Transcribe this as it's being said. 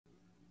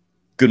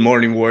Good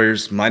morning,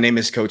 Warriors. My name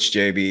is Coach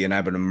JB, and I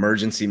have an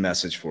emergency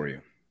message for you.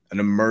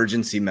 An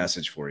emergency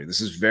message for you. This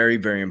is very,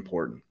 very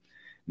important.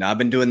 Now, I've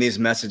been doing these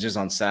messages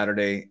on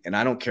Saturday, and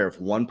I don't care if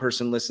one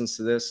person listens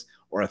to this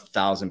or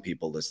 1,000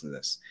 people listen to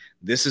this.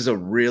 This is a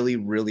really,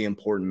 really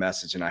important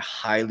message, and I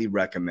highly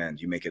recommend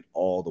you make it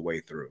all the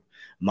way through.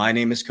 My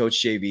name is Coach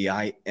JB.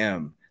 I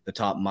am the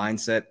top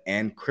mindset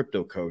and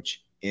crypto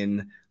coach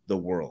in the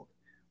world.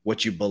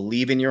 What you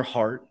believe in your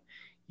heart,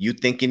 you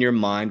think in your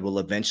mind, will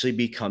eventually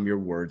become your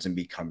words and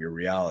become your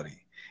reality.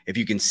 If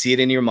you can see it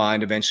in your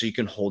mind, eventually you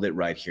can hold it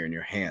right here in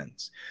your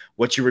hands.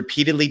 What you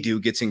repeatedly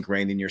do gets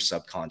ingrained in your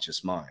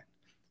subconscious mind.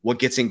 What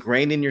gets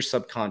ingrained in your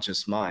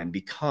subconscious mind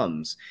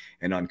becomes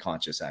an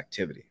unconscious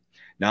activity.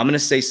 Now, I'm going to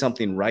say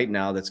something right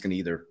now that's going to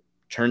either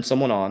turn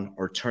someone on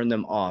or turn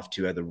them off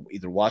to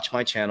either watch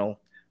my channel,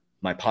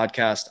 my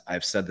podcast.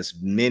 I've said this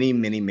many,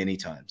 many, many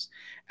times.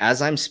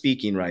 As I'm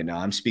speaking right now,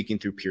 I'm speaking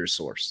through pure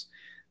source.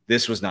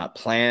 This was not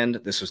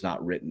planned. This was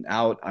not written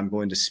out. I'm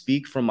going to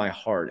speak from my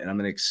heart, and I'm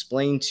going to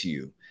explain to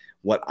you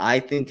what I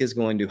think is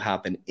going to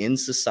happen in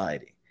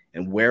society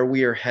and where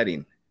we are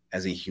heading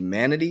as a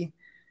humanity,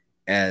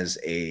 as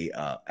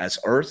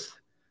Earth.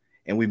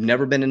 And we've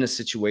never been in a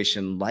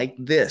situation like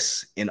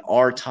this in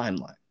our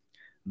timeline.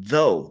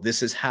 Though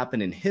this has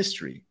happened in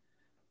history,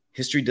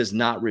 history does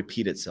not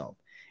repeat itself.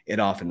 It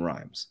often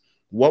rhymes.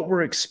 What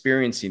we're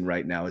experiencing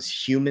right now is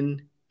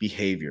human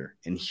behavior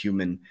and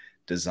human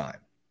design.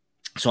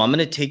 So I'm going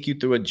to take you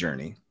through a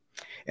journey,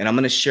 and I'm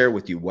going to share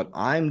with you what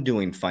I'm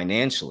doing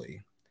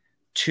financially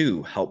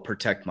to help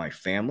protect my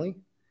family,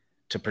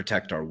 to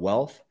protect our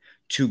wealth,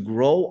 to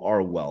grow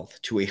our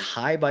wealth to a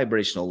high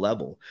vibrational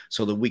level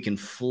so that we can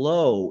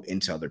flow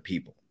into other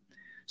people.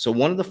 So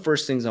one of the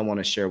first things I want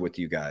to share with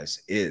you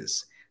guys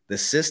is the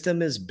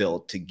system is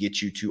built to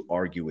get you to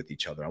argue with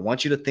each other. I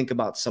want you to think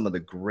about some of the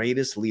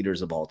greatest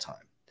leaders of all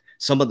time,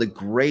 some of the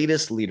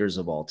greatest leaders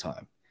of all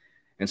time.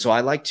 And so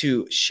I like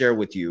to share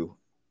with you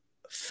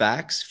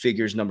facts,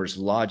 figures, numbers,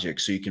 logic,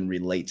 so you can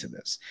relate to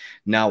this.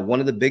 Now,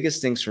 one of the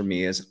biggest things for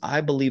me is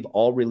I believe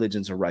all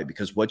religions are right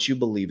because what you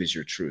believe is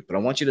your truth. But I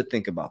want you to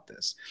think about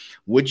this.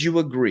 Would you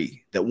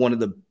agree that one of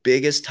the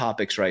biggest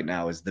topics right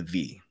now is the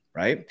V,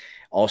 right?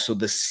 Also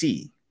the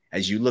C.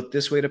 As you look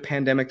this way to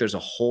pandemic, there's a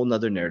whole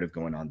nother narrative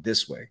going on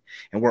this way.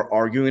 And we're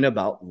arguing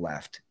about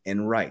left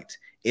and right.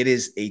 It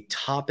is a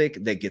topic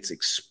that gets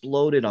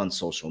exploded on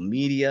social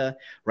media,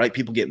 right?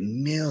 People get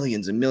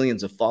millions and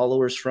millions of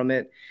followers from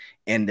it.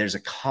 And there's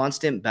a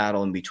constant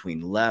battle in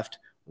between left,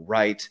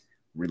 right,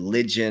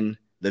 religion,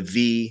 the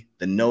V,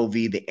 the no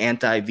V, the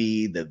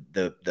anti-V,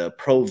 the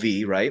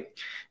pro-V, right?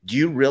 Do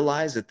you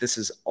realize that this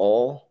is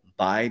all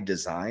by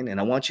design? And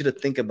I want you to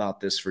think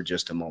about this for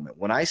just a moment.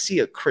 When I see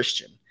a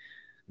Christian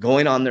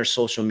going on their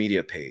social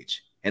media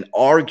page and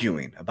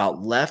arguing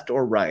about left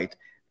or right,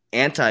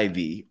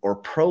 anti-V or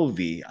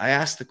pro-V, I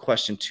ask the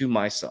question to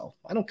myself.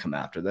 I don't come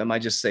after them. I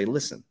just say,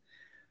 listen,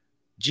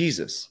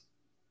 Jesus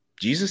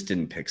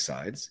didn't pick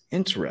sides.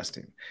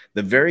 Interesting.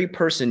 The very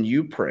person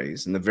you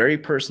praise and the very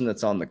person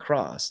that's on the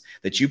cross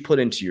that you put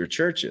into your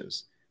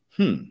churches,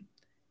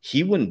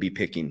 he wouldn't be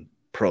picking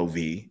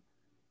pro-V,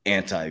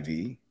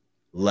 anti-V,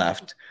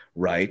 left,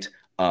 right,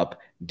 up,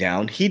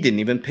 down. He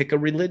didn't even pick a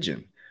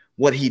religion.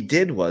 What he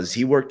did was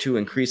he worked to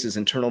increase his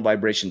internal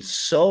vibration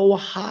so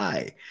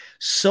high,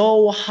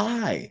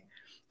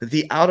 that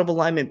the out of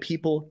alignment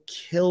people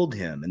killed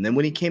him. And then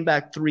when he came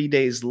back 3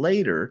 days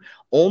later,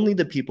 only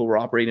the people who were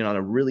operating on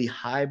a really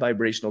high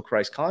vibrational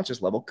Christ conscious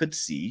level could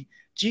see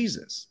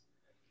Jesus.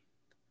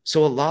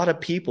 So a lot of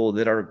people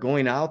that are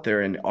going out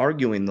there and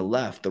arguing the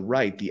left, the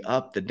right, the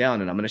up, the down,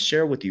 and I'm going to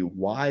share with you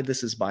why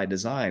this is by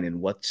design and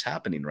what's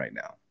happening right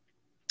now.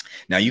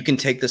 Now, you can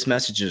take this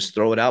message and just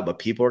throw it out, but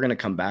people are going to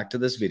come back to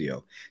this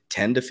video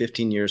 10 to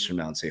 15 years from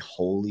now and say,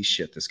 holy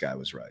shit, this guy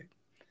was right.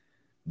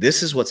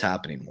 This is what's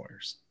happening,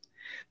 warriors.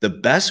 The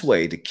best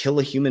way to kill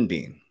a human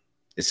being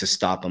is to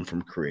stop them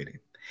from creating.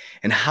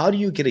 And how do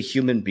you get a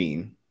human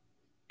being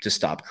to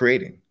stop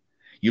creating?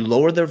 You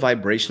lower their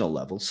vibrational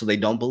level so they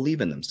don't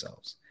believe in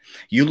themselves.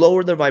 You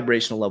lower their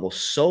vibrational level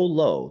so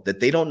low that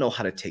they don't know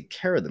how to take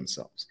care of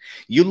themselves.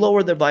 You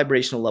lower their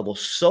vibrational level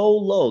so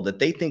low that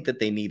they think that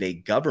they need a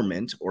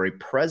government or a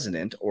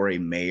president or a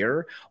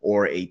mayor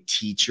or a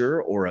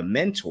teacher or a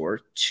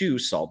mentor to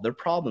solve their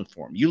problem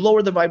for them. You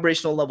lower the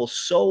vibrational level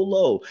so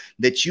low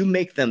that you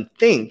make them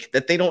think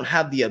that they don't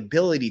have the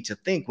ability to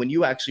think when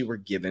you actually were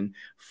given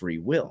free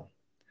will.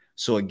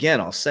 So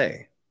again, I'll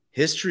say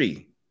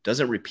history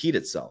doesn't repeat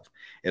itself.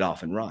 It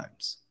often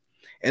rhymes.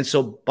 And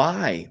so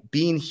by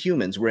being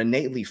humans, we're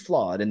innately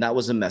flawed. And that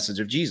was a message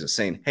of Jesus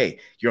saying, hey,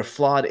 you're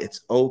flawed.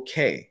 It's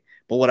okay.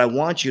 But what I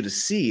want you to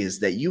see is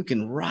that you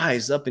can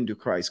rise up into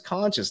Christ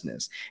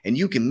consciousness and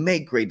you can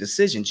make great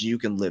decisions. And you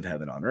can live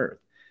heaven on earth.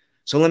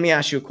 So let me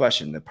ask you a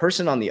question. The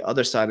person on the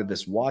other side of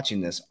this watching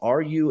this,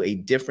 are you a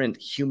different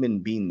human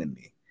being than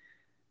me?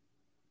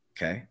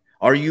 Okay.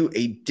 Are you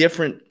a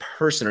different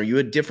person? Are you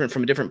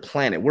from a different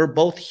planet? We're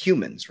both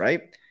humans,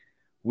 right?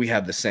 We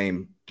have the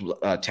same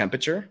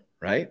temperature,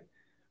 right?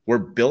 We're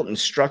built and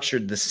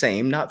structured the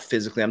same, not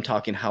physically. I'm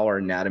talking how our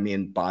anatomy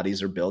and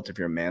bodies are built. If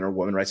you're a man or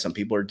woman, right? Some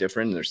people are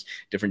different. There's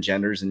different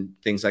genders and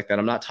things like that.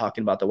 I'm not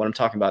talking about that. What I'm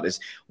talking about is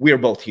we are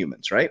both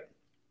humans, right?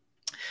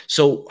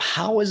 So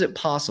how is it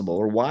possible,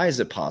 or why is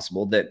it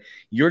possible that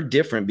you're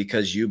different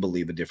because you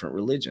believe a different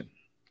religion?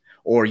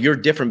 Or you're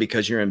different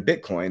because you're in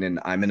Bitcoin and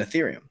I'm in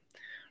Ethereum,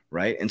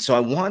 right? And so I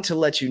want to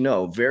let you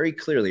know very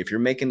clearly, if you're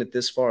making it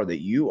this far,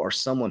 that you are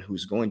someone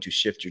who's going to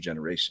shift your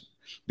generation.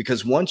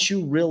 Because once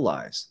you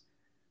realize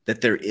that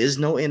there is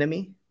no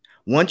enemy,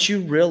 once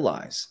you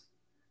realize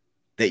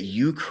that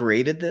you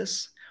created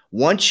this,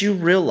 once you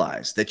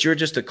realize that you're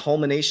just a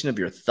culmination of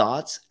your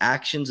thoughts,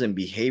 actions, and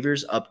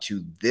behaviors up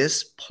to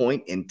this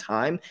point in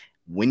time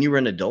when you were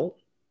an adult,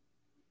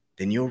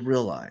 then you'll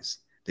realize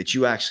that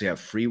you actually have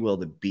free will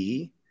to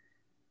be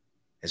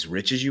as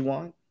rich as you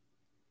want,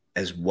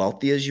 as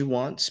wealthy as you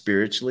want,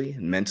 spiritually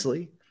and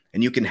mentally,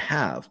 and you can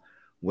have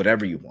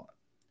whatever you want.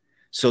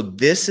 So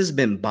this has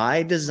been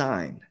by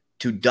design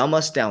to dumb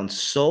us down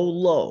so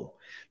low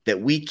that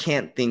we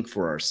can't think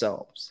for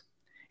ourselves.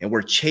 And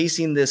we're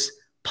chasing this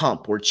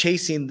pump. We're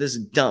chasing this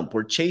dump.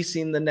 We're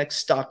chasing the next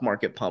stock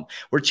market pump.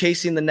 We're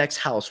chasing the next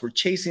house. We're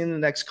chasing the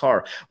next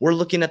car. We're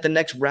looking at the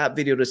next rap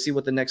video to see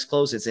what the next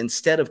close is,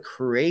 instead of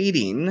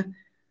creating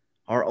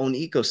our own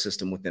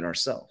ecosystem within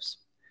ourselves.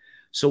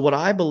 So what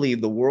I believe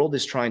the world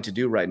is trying to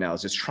do right now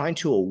is it's trying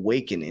to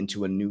awaken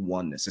into a new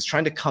oneness. It's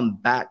trying to come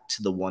back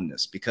to the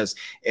oneness, because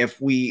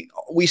if we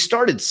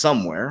started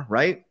somewhere,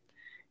 right?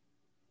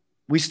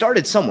 We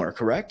started somewhere,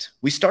 correct?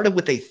 We started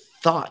with a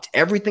thought.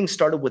 Everything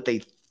started with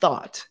a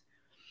thought.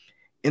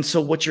 And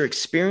so what you're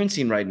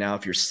experiencing right now,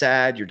 if you're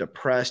sad, you're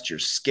depressed, you're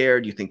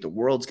scared, you think the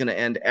world's going to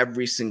end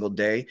every single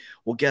day,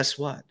 well, guess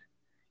what?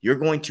 You're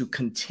going to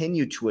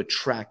continue to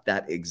attract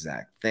that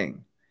exact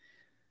thing.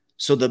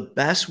 So the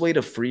best way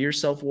to free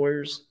yourself,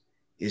 warriors,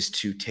 is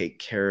to take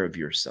care of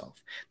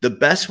yourself. The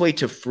best way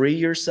to free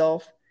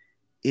yourself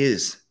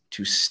is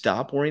to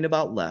stop worrying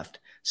about left,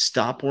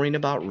 stop worrying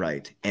about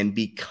right, and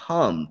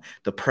become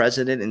the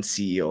president and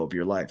CEO of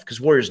your life.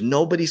 Because warriors,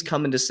 nobody's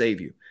coming to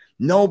save you.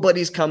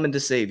 Nobody's coming to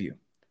save you.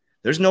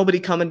 There's nobody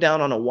coming down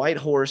on a white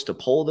horse to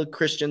pull the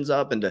Christians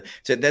up and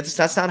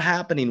that's not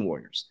happening,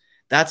 warriors.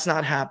 That's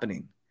not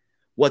happening.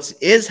 What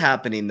is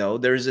happening, though,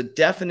 there's a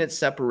definite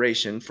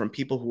separation from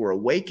people who are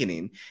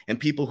awakening and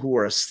people who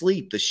are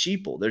asleep, the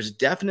sheeple. There's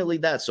definitely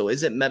that. So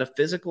is it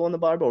metaphysical in the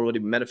Bible, or would it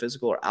be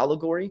metaphysical or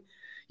allegory?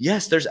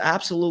 Yes, there's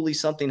absolutely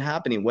something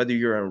happening, whether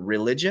you're a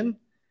religion,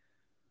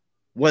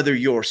 whether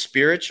you're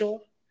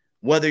spiritual,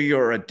 whether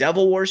you're a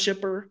devil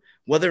worshiper,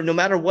 no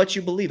matter what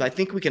you believe. I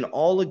think we can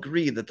all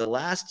agree that the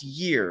last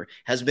year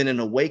has been an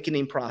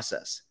awakening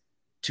process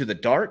to the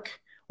dark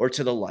or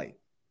to the light.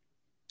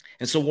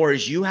 And so,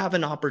 warriors, you have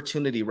an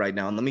opportunity right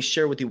now. And let me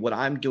share with you what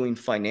I'm doing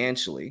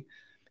financially.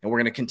 And we're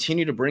going to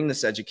continue to bring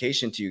this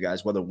education to you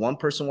guys, whether one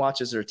person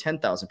watches or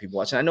 10,000 people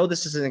watch. And I know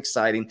this isn't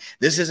exciting.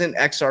 This isn't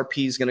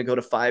XRP is going to go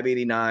to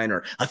 $589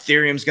 or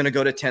Ethereum's going to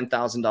go to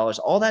 $10,000.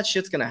 All that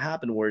shit's going to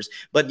happen, warriors.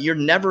 But you're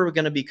never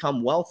going to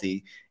become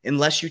wealthy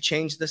unless you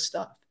change this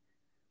stuff.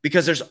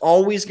 Because there's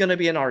always going to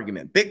be an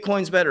argument.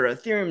 Bitcoin's better,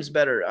 Ethereum's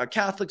better,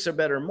 Catholics are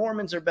better,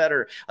 Mormons are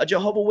better, a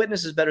Jehovah's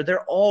Witness is better.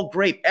 They're all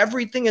great.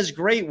 Everything is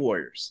great,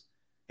 warriors,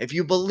 if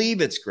you believe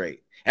it's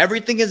great.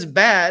 Everything is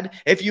bad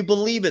if you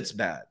believe it's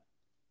bad.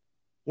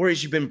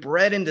 Whereas you've been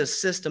bred into a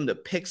system to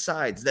pick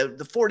sides. The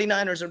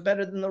 49ers are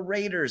better than the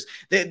Raiders.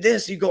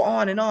 You go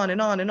on and on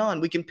and on and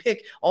on. We can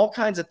pick all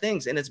kinds of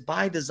things, and it's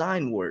by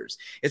design, warriors.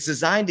 It's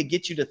designed to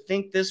get you to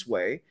think this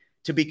way,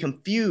 to be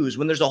confused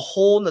when there's a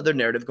whole nother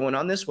narrative going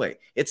on this way.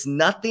 It's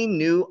nothing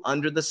new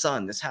under the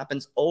sun. This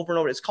happens over and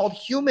over. It's called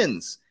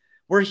humans.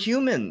 We're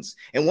humans.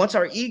 And once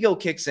our ego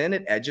kicks in,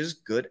 it edges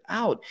good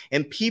out.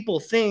 And people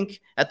think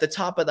at the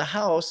top of the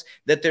house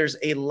that there's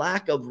a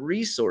lack of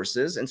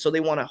resources. And so they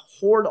want to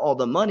hoard all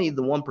the money,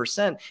 the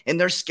 1%, and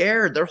they're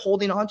scared. They're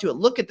holding on to it.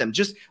 Look at them.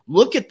 Just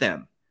look at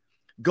them.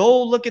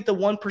 Go look at the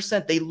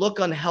 1%. They look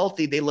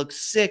unhealthy. They look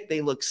sick. They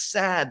look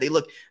sad. They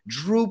look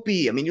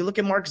droopy. I mean, you look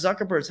at Mark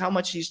Zuckerberg, how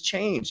much he's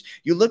changed.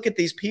 You look at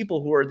these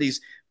people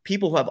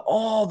who have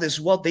all this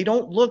wealth. They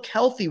don't look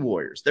healthy,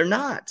 warriors. They're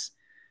not.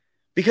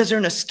 Because they're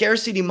in a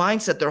scarcity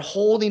mindset. They're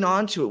holding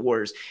on to it,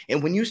 warriors.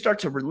 And when you start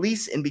to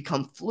release and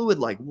become fluid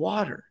like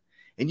water,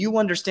 and you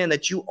understand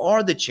that you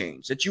are the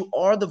change, that you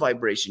are the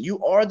vibration,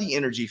 you are the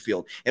energy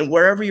field, and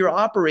wherever you're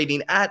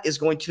operating at is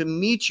going to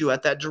meet you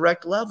at that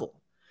direct level.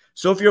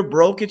 So if you're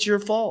broke, it's your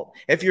fault.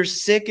 If you're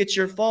sick, it's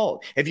your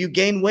fault. If you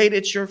gain weight,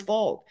 it's your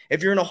fault.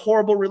 If you're in a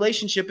horrible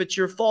relationship, it's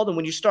your fault. And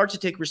when you start to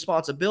take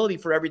responsibility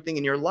for everything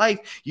in your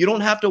life, you don't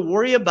have to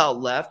worry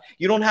about left.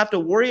 You don't have to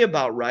worry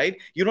about right.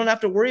 You don't have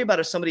to worry about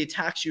if somebody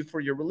attacks you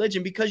for your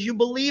religion, because you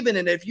believe in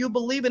it. If you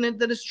believe in it,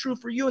 then it's true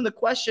for you. And the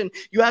question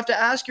you have to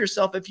ask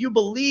yourself, if you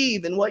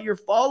believe in what you're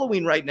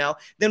following right now,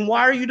 then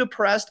why are you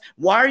depressed?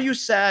 Why are you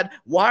sad?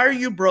 Why are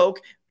you broke?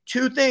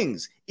 Two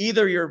things.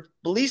 Either your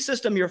belief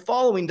system you're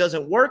following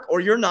doesn't work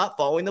or you're not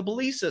following the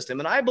belief system.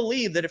 And I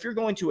believe that if you're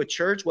going to a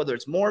church, whether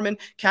it's Mormon,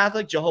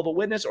 Catholic, Jehovah's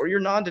Witness, or you're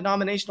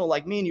non-denominational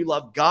like me and you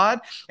love God,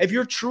 if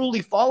you're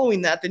truly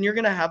following that, then you're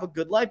going to have a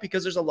good life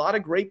because there's a lot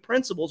of great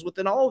principles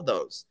within all of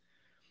those,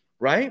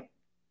 right?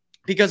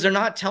 Because they're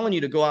not telling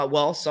you to go out.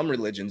 Well, some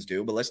religions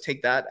do, but let's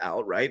take that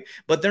out, right?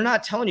 But they're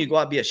not telling you to go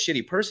out and be a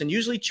shitty person.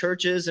 Usually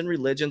churches and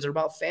religions are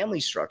about family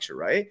structure,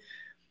 right?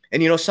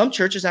 And, you know, some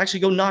churches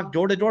actually go knock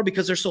door to door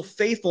because they're so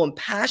faithful and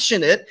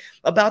passionate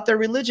about their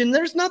religion.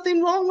 There's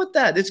nothing wrong with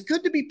that. It's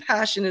good to be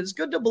passionate. It's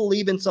good to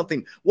believe in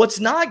something.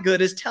 What's not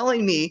good is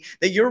telling me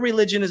that your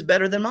religion is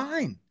better than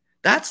mine.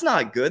 That's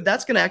not good.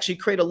 That's going to actually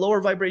create a lower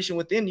vibration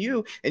within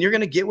you, and you're going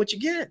to get what you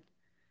get.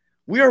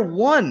 We are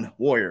one,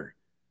 warrior.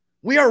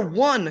 We are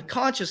one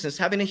consciousness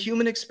having a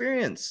human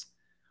experience.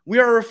 We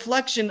are a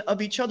reflection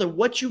of each other.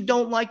 What you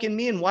don't like in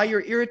me and why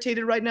you're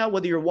irritated right now,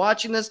 whether you're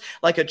watching this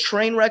like a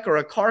train wreck or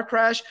a car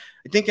crash,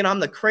 thinking I'm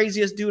the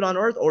craziest dude on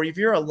earth, or if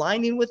you're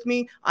aligning with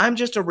me, I'm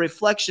just a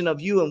reflection of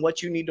you and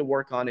what you need to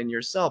work on in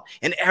yourself.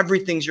 And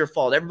everything's your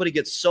fault. Everybody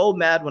gets so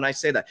mad when I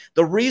say that.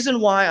 The reason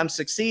why I'm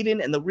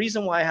succeeding and the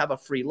reason why I have a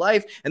free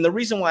life and the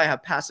reason why I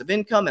have passive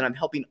income and I'm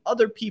helping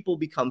other people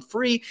become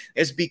free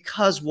is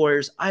because,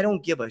 warriors, I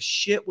don't give a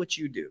shit what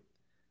you do.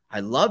 I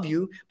love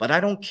you, but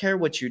I don't care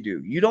what you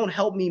do. You don't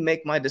help me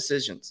make my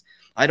decisions.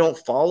 I don't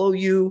follow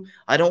you.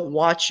 I don't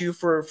watch you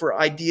for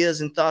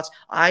ideas and thoughts.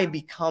 I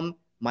become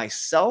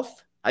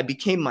myself. I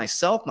became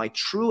myself, my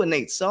true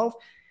innate self,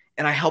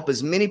 and I help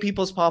as many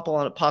people as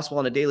possible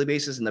on a daily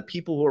basis, and the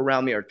people who are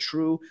around me are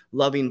true,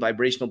 loving,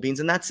 vibrational beings,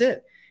 and that's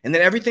it. And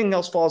then everything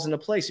else falls into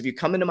place. If you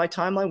come into my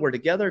timeline, we're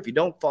together. If you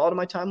don't fall into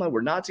my timeline,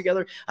 we're not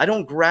together. I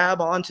don't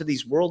grab onto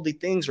these worldly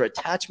things or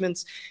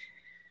attachments.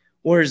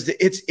 Whereas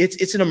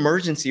it's an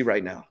emergency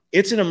right now.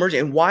 It's an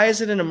emergency. And why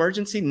is it an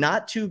emergency?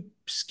 Not to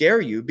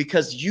scare you,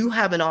 because you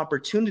have an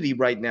opportunity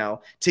right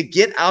now to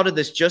get out of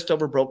this just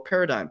over broke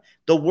paradigm.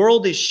 The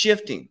world is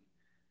shifting.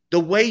 The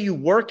way you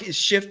work is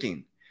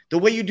shifting. The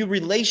way you do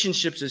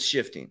relationships is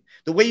shifting.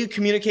 The way you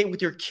communicate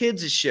with your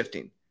kids is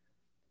shifting.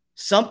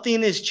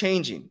 Something is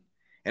changing.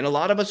 And a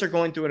lot of us are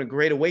going through a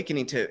great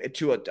awakening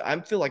I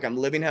feel like I'm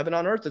living heaven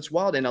on earth. It's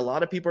wild. And a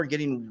lot of people are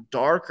getting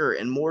darker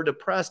and more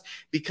depressed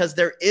because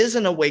there is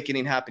an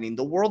awakening happening.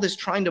 The world is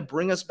trying to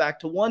bring us back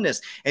to oneness.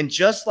 And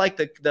just like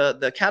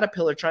the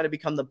caterpillar trying to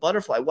become the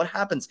butterfly, what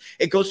happens?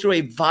 It goes through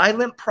a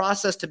violent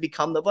process to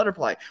become the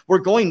butterfly. We're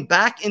going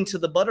back into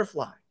the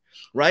butterfly,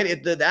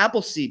 right? The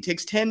apple seed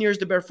takes 10 years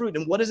to bear fruit.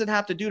 And what does it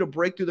have to do to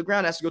break through the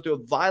ground? It has to go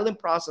through a violent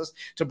process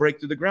to break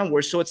through the ground.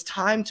 So it's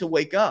time to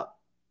wake up.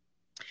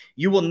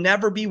 You will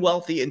never be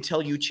wealthy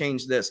until you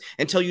change this,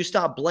 until you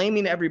stop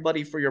blaming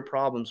everybody for your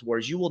problems,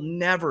 whereas you will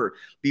never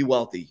be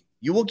wealthy.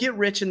 You will get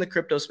rich in the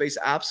crypto space,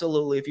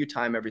 absolutely, if you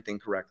time everything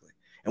correctly.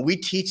 And we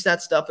teach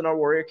that stuff in our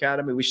Warrior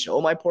Academy. We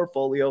show my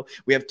portfolio.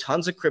 We have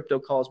tons of crypto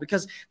calls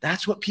because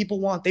that's what people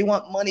want. They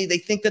want money. They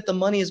think that the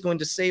money is going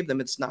to save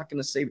them. It's not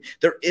going to save you.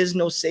 There is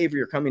no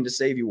savior coming to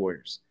save you,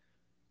 warriors.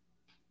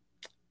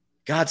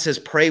 God says,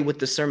 pray with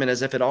discernment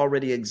as if it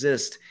already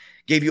exists.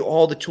 Gave you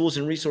all the tools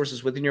and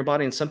resources within your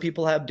body. And some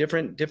people have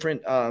different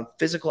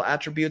physical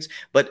attributes.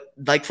 But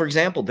like, for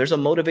example, there's a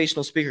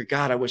motivational speaker.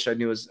 God, I wish I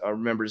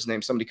remember his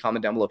name. Somebody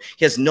comment down below.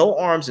 He has no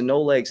arms and no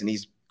legs, and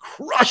he's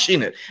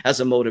crushing it as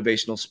a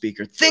motivational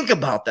speaker. Think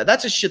about that.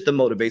 That's a shit that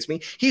motivates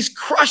me. He's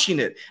crushing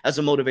it as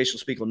a motivational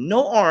speaker.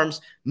 No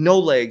arms, no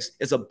legs,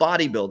 is a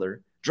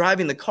bodybuilder,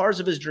 driving the cars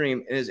of his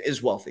dream, and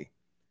is wealthy.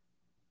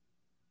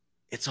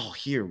 It's all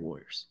here,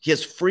 warriors. He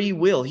has free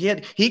will.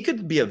 He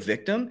could be a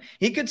victim.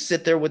 He could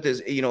sit there with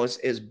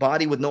his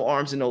body with no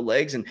arms and no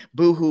legs and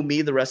boo-hoo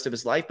me the rest of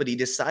his life, but he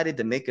decided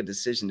to make a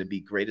decision to be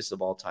greatest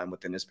of all time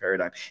within his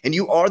paradigm. And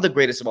you are the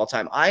greatest of all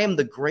time. I am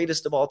the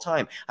greatest of all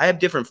time. I have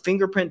different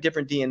fingerprint,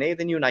 different DNA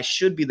than you, and I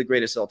should be the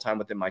greatest of all time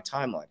within my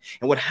timeline.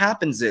 And what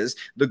happens is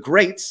the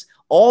greats,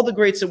 all the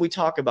greats that we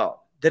talk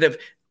about that have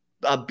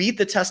beat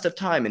the test of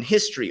time and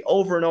history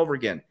over and over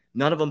again,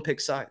 none of them pick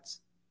sides.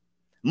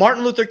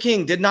 Martin Luther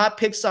King did not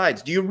pick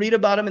sides. Do you read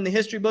about him in the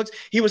history books?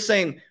 He was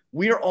saying,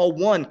 we are all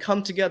one,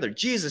 come together.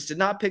 Jesus did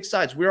not pick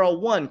sides. We're all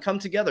one, come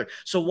together.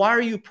 So why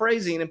are you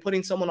praising and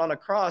putting someone on a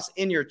cross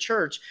in your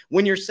church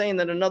when you're saying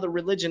that another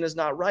religion is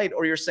not right,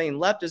 or you're saying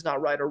left is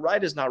not right or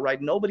right is not right?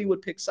 Nobody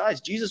would pick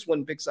sides. Jesus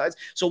wouldn't pick sides.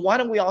 So why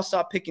don't we all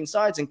stop picking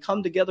sides and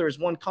come together as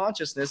one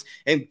consciousness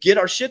and get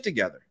our shit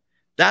together?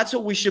 That's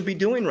what we should be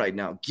doing right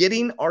now,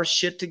 getting our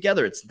shit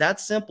together. It's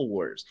that simple,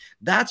 warriors.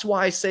 That's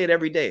why I say it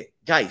every day.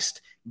 Geist.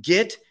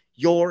 Get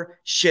your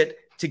shit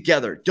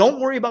together. Don't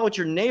worry about what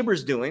your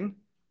neighbor's doing.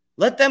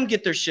 Let them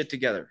get their shit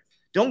together.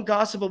 Don't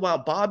gossip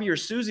about Bobby or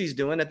Susie's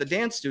doing at the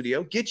dance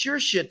studio. Get your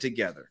shit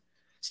together.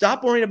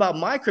 Stop worrying about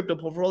my crypto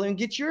portfolio and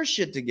get your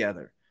shit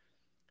together.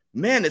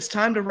 Men, it's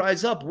time to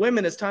rise up.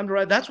 Women, it's time to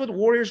rise. That's what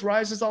Warriors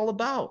Rise is all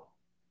about.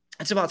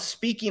 It's about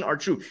speaking our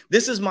truth.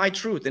 This is my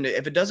truth. And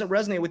if it doesn't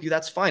resonate with you,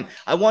 that's fine.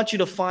 I want you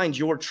to find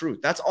your truth.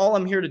 That's all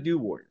I'm here to do,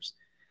 warriors.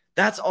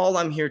 That's all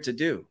I'm here to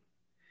do.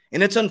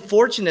 And it's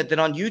unfortunate that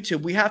on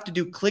YouTube, we have to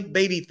do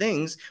clickbaity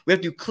things. We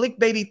have to do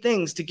clickbaity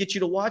things to get you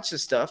to watch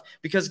this stuff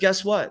because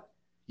guess what?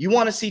 You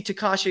want to see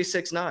Tekashi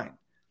 6ix9ine.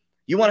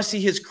 You want to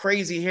see his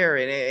crazy hair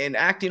and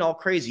acting all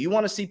crazy. You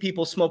want to see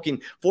people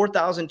smoking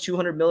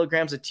 4,200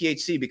 milligrams of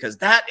THC because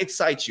that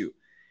excites you.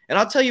 And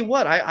I'll tell you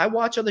what, I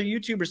watch other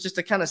YouTubers just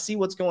to kind of see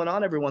what's going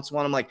on every once in a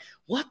while. I'm like,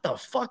 what the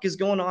fuck is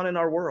going on in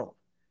our world?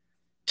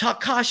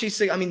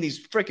 Tekashi, I mean,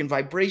 these freaking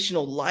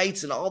vibrational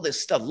lights and all this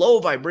stuff, low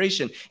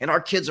vibration, and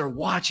our kids are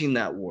watching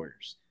that,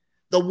 Warriors.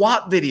 The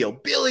WAP video,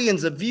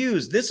 billions of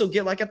views. This will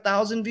get like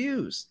 1,000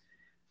 views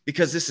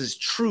because this is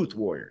truth,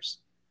 Warriors.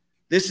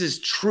 This is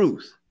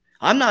truth.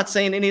 I'm not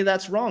saying any of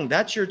that's wrong.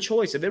 That's your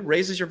choice. If it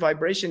raises your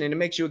vibration and it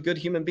makes you a good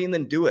human being,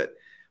 then do it.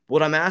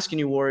 What I'm asking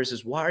you, Warriors,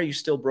 is why are you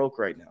still broke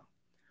right now?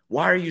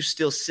 Why are you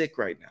still sick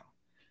right now?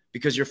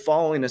 Because you're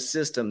following a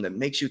system that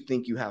makes you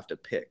think you have to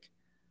pick.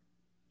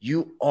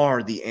 You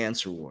are the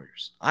answer,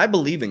 Warriors. I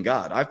believe in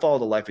God. I follow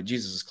the life of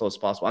Jesus as close as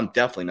possible. I'm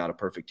definitely not a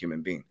perfect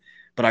human being.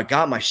 But I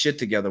got my shit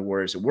together,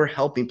 Warriors, and we're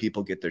helping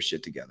people get their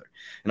shit together.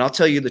 And I'll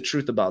tell you the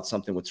truth about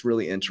something what's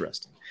really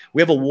interesting.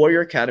 We have a Warrior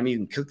Academy. You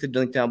can click the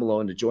link down below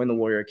and to join the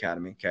Warrior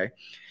Academy, okay?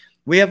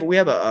 We have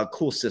a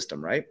cool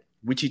system, right?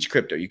 We teach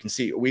crypto. You can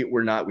see we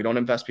don't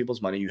invest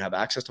people's money. You have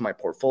access to my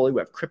portfolio.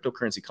 We have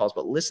cryptocurrency calls.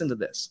 But listen to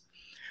this.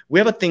 We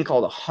have a thing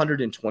called a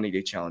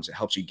 120-day challenge that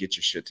helps you get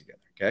your shit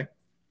together, okay?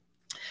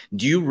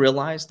 Do you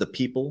realize the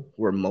people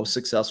who are most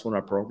successful in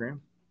our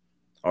program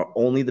are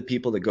only the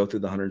people that go through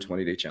the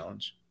 120-day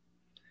challenge?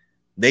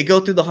 They go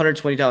through the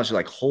 120 challenge. You're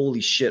like,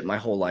 holy shit, my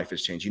whole life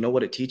has changed. You know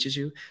what it teaches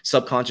you?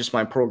 Subconscious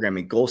mind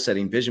programming, goal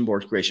setting, vision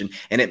board creation,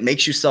 and it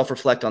makes you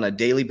self-reflect on a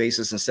daily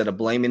basis instead of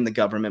blaming the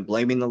government,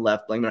 blaming the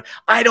left, blaming.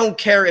 I don't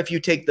care if you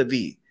take the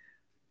V.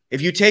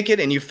 If you take it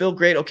and you feel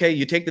great, okay,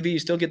 you take the V, you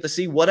still get the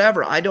C,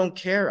 whatever. I don't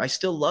care. I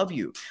still love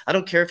you. I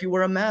don't care if you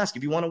wear a mask.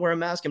 If you want to wear a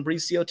mask and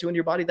breathe CO2 into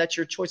your body, that's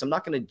your choice. I'm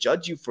not going to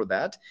judge you for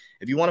that.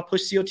 If you want to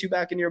push CO2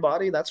 back into your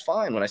body, that's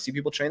fine. When I see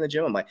people train in the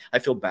gym, I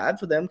feel bad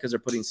for them because they're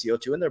putting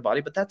CO2 in their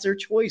body, but that's their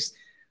choice.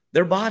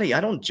 Their body.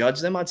 I don't judge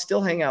them. I'd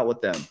still hang out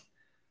with them.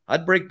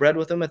 I'd break bread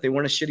with them if they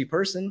weren't a shitty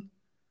person.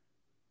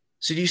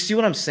 So do you see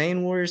what I'm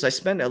saying, Warriors? I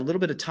spent a little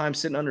bit of time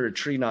sitting under a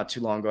tree not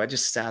too long ago. I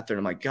just sat there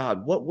and I'm like,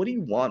 God, what do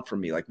you want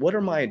from me? Like, what are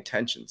my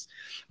intentions?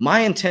 My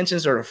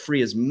intentions are to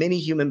free as many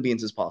human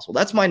beings as possible.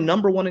 That's my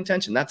number one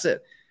intention. That's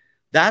it.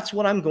 That's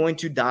what I'm going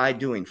to die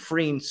doing,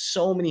 freeing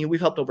so many.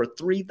 We've helped over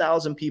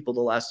 3,000 people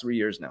the last 3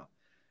 years now.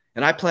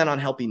 And I plan on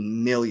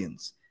helping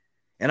millions.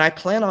 And I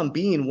plan on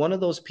being one of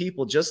those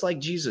people, just like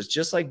Jesus,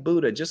 just like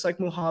Buddha, just like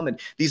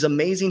Muhammad, these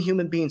amazing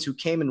human beings who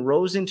came and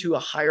rose into a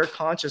higher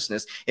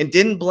consciousness and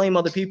didn't blame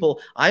other people.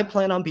 I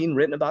plan on being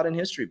written about in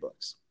history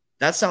books.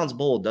 That sounds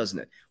bold, doesn't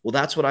it? Well,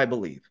 that's what I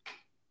believe.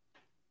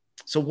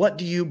 So what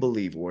do you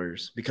believe,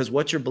 Warriors? Because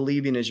what you're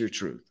believing is your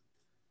truth.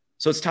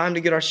 So it's time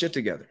to get our shit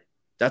together.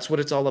 That's what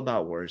it's all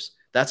about, Warriors.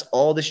 That's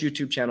all this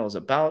YouTube channel is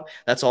about.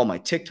 That's all my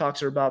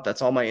TikToks are about.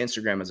 That's all my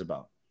Instagram is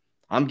about.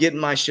 I'm getting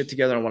my shit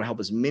together. I want to help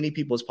as many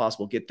people as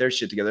possible get their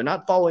shit together,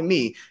 not following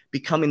me,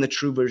 becoming the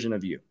true version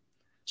of you.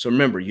 So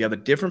remember, you have a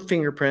different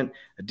fingerprint,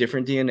 a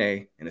different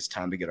DNA, and it's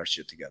time to get our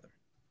shit together.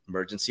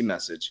 Emergency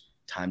message,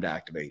 time to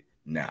activate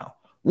now.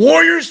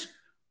 Warriors,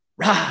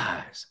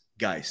 rise.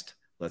 Geist,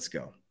 let's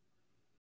go.